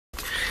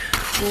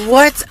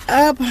What's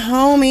up,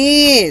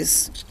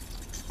 homies?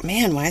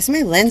 Man, why is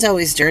my lens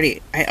always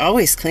dirty? I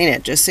always clean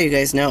it, just so you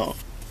guys know.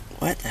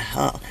 What the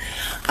hell?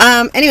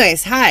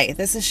 Anyways, hi.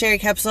 This is Sherry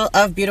Capsule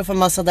of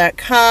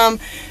BeautifulMuscle.com.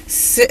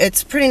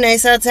 It's pretty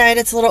nice outside.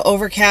 It's a little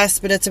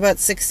overcast, but it's about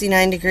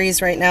 69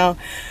 degrees right now.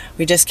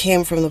 We just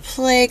came from the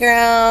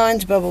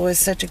playground. Bubba was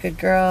such a good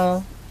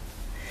girl.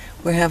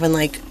 We're having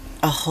like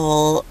a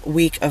whole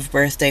week of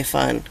birthday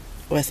fun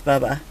with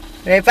Bubba.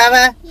 Right,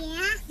 Bubba? Yeah.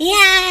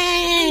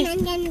 Yay! And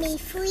I'm gonna be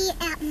 3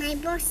 at my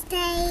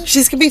birthday.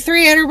 She's gonna be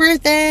 3 at her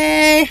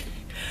birthday.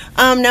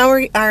 Now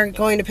we are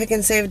going to Pick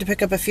 'n Save to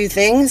pick up a few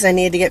things. I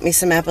need to get me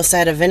some apple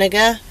cider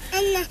vinegar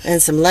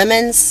and some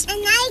lemons.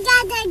 And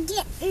I gotta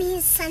get me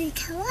some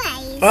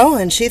toys. Oh,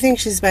 and she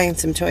thinks she's buying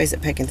some toys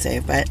at Pick 'n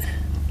Save, but...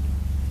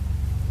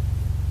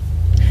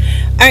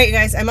 Alright, you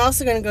guys, I'm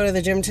also going to go to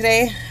the gym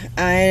today.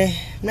 I'm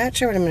not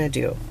sure what I'm going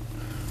to do.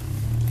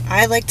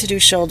 I like to do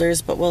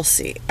shoulders, but we'll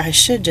see. I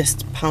should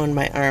just pound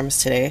my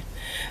arms today.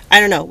 I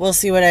don't know. We'll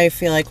see what I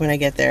feel like when I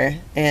get there.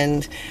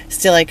 And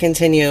still I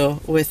continue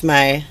with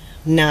my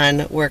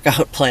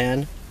non-workout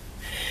plan.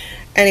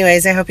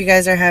 Anyways, I hope you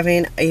guys are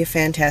having a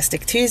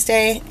fantastic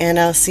Tuesday, and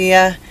I'll see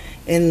ya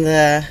in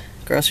the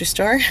grocery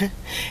store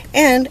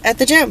and at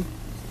the gym.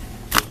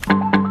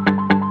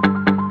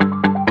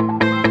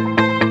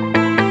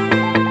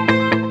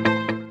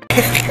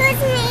 Excuse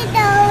me,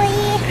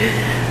 Dolly.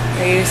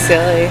 Are you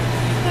silly?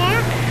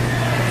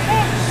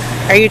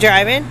 Yeah? Are you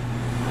driving?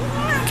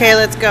 Yeah. Okay,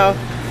 let's go.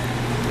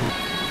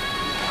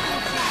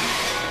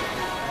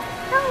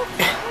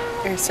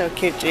 You're so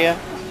cute, Gia.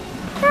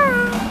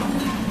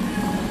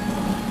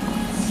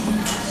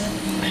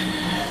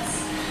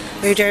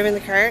 Are you driving the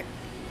cart?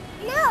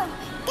 No,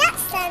 that's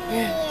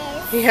Sunny.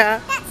 Yeah.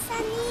 That's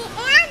Sunny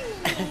and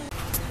me.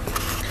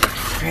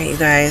 Alright, you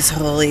guys,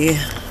 holy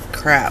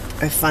crap.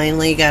 I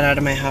finally got out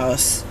of my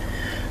house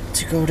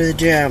to go to the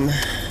gym.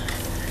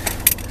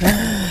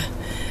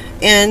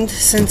 And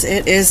since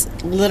it is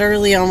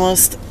literally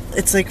almost,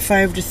 it's like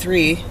 5 to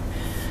 3,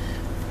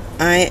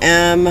 I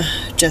am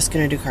just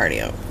going to do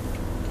cardio.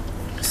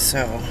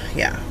 So,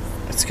 yeah,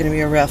 it's going to be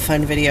a real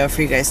fun video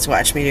for you guys to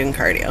watch me doing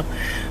cardio.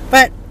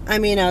 But, I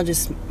mean, I'll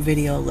just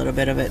video a little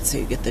bit of it so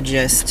you get the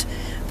gist.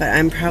 But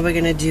I'm probably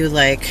going to do,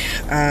 like,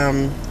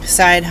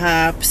 side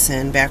hops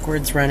and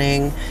backwards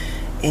running,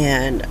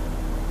 and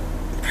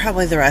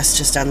probably the rest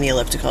just on the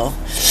elliptical.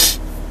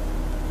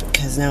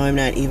 Because now I'm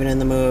not even in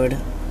the mood.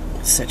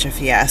 It's such a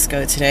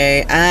fiasco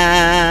today.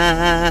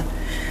 Alright,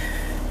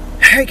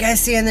 guys,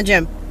 see you in the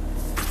gym.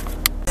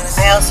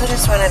 I also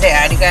just wanted to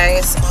add, you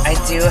guys, I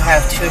do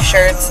have 2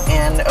 shirts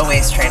and a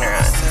waist trainer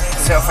on.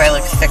 So if I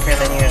look thicker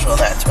than usual,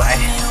 that's why.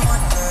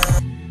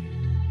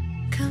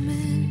 Come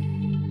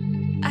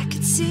in, I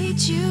could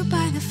seat you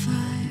by the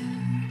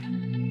fire.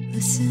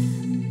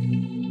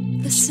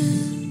 Listen,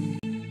 listen,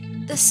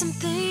 there's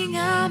something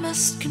I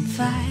must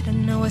confide. I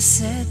know I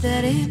said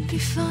that it'd be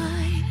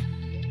fine.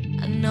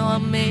 I know I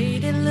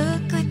made it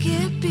look like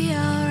it'd be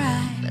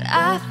alright, but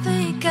I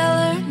think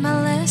I learned my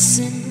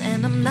lesson,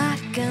 and I'm not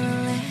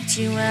gonna let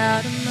you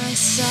out of my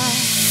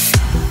sight.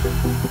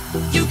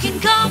 You can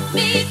call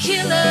me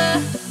killer,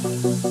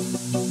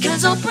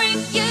 'cause I'll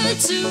bring you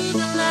to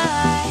the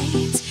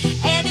light.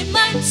 And it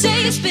might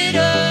taste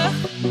bitter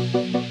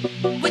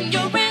when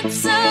you're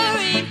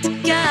answering to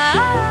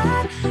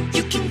God.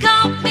 You can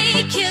call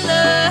me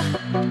killer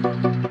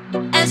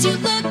as you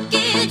look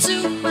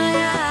into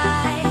my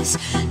eyes.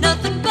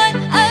 Nothing but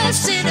a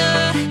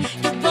sinner.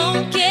 You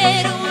won't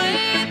get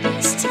away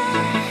this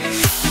time. You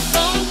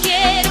won't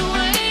get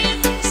away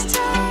this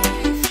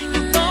time. You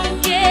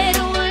won't get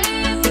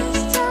away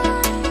this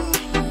time.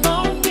 You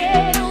won't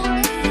get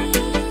away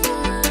this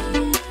time.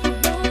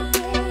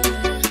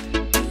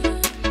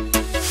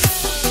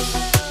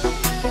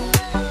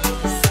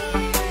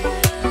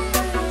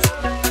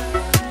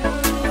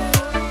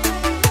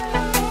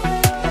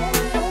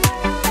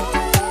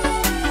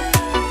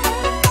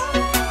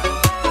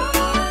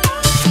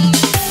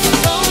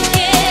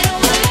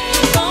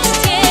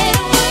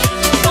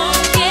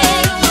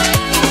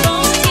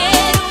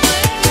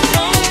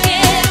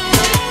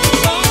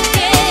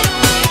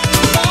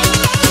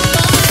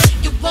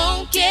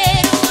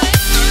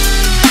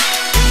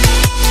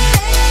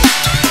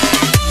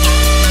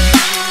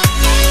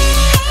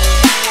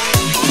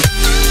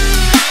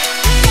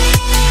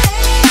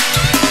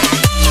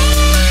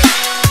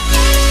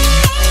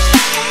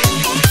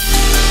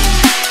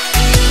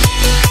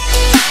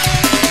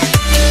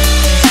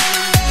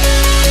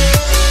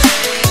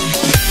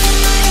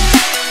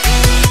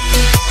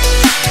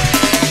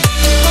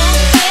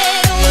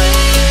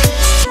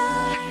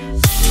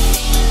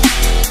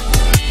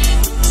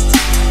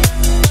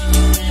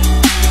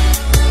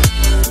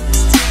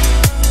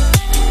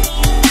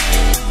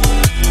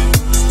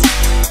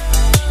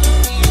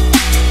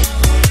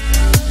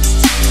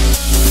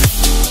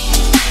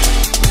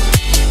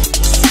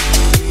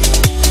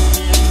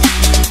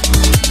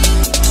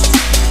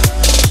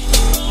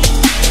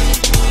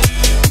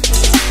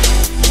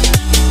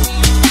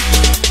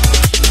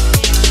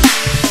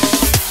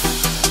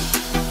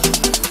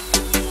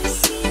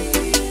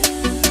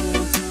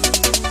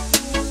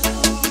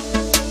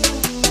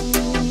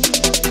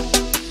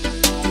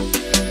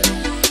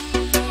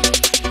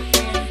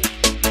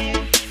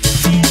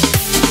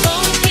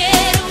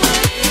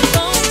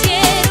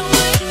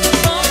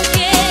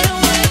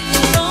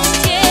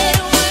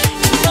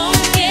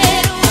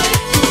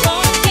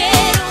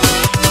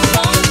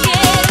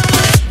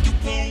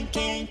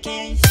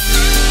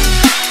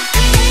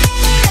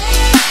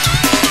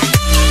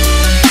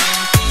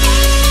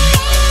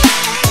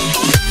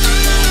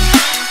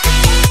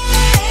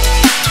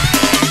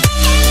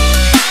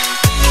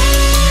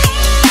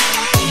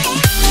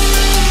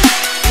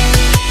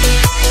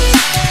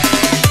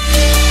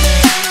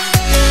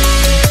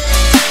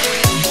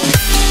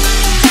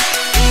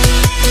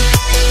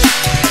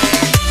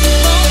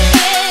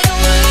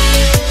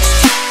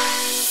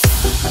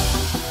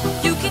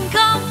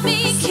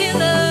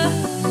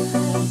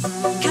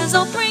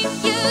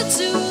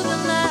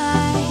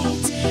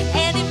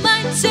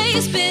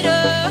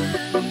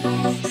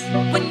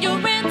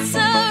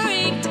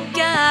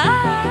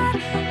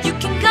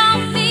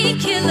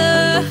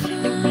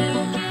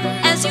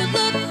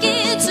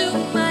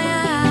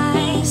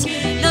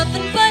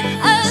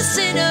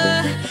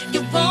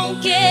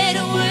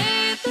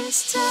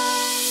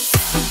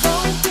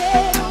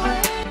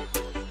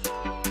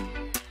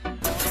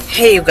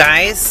 Hey you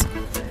guys,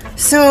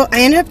 so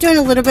I ended up doing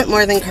a little bit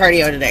more than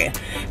cardio today.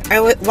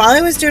 While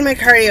I was doing my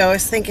cardio, I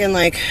was thinking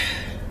like,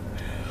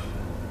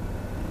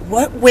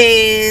 what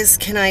ways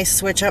can I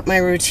switch up my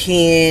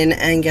routine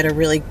and get a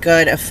really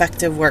good,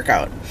 effective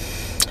workout?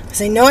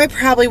 Because I know I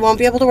probably won't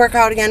be able to work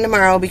out again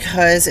tomorrow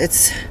because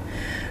it's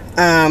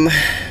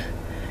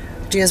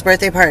Gia's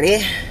birthday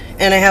party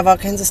and I have all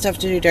kinds of stuff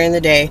to do during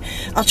the day.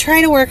 I'll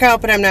try to work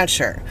out, but I'm not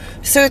sure.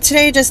 So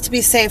today, just to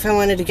be safe, I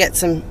wanted to get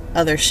some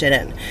other shit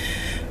in.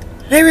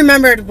 I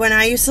remembered when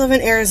I used to live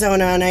in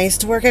Arizona and I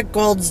used to work at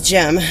Gold's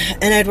Gym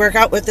and I'd work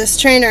out with this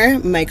trainer,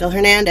 Michael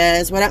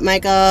Hernandez. What up,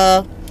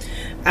 Michael?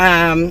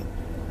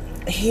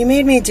 He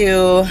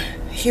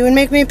would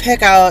make me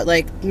pick out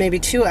like maybe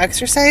 2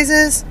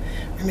 exercises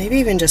or maybe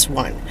even just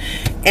 1.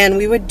 And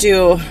we would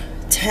do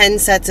 10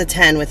 sets of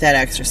 10 with that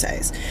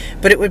exercise.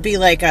 But it would be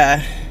like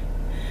a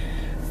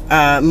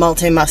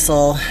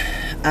multi-muscle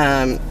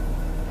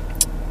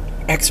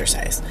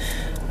exercise.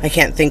 I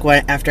can't think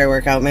what after I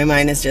work out. My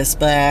mind is just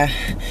blah.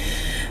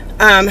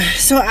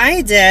 So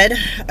I did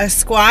a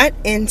squat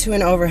into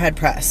an overhead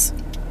press.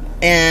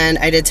 And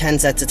I did 10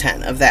 sets of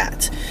 10 of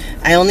that.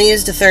 I only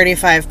used a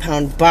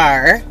 35-pound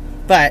bar,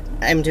 but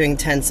I'm doing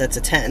 10 sets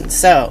of 10.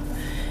 So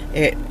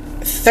it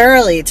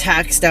thoroughly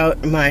taxed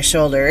out my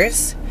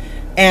shoulders.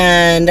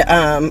 And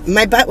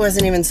my butt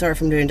wasn't even sore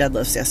from doing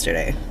deadlifts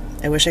yesterday.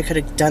 I wish I could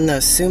have done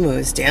those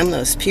sumus. Damn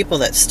those people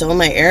that stole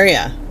my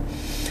area.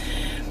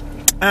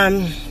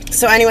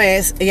 So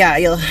anyways, yeah,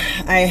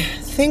 I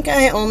think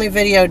I only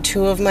videoed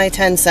 2 of my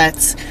 10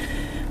 sets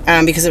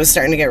because it was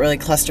starting to get really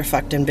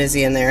clusterfucked and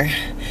busy in there.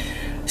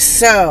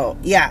 So,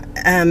 yeah,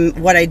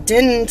 what I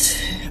didn't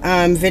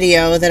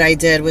video that I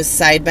did was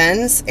side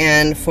bends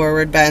and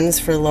forward bends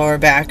for lower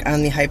back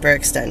on the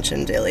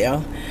hyperextension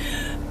dealio.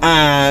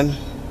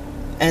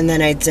 And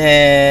then I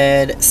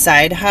did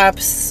side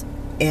hops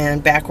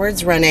and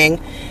backwards running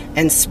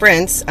and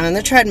sprints on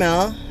the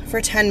treadmill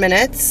for 10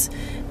 minutes.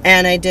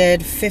 And I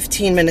did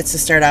 15 minutes to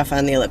start off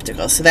on the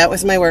elliptical. So that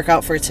was my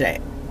workout for today.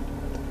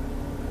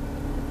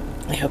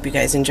 I hope you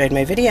guys enjoyed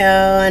my video,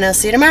 and I'll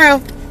see you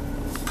tomorrow.